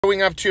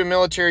Showing up to a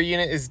military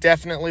unit is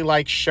definitely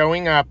like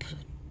showing up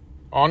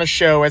on a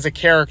show as a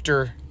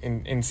character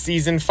in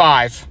season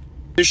 5.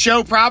 The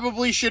show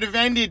probably should have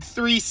ended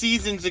 3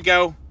 seasons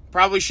ago.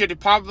 Probably should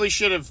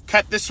have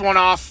cut this one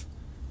off.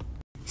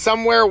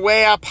 Somewhere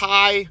way up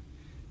high,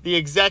 the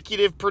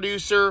executive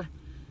producer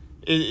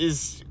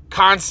is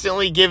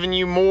constantly giving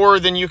you more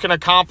than you can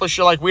accomplish.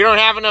 You're like, we don't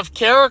have enough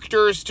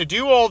characters to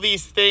do all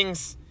these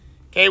things.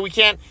 Okay, we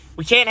can't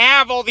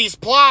have all these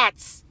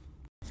plots.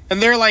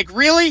 And they're like,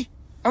 really?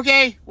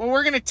 Okay, well,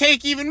 we're going to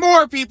take even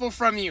more people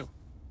from you.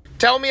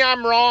 Tell me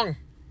I'm wrong.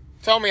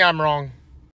 Tell me I'm wrong.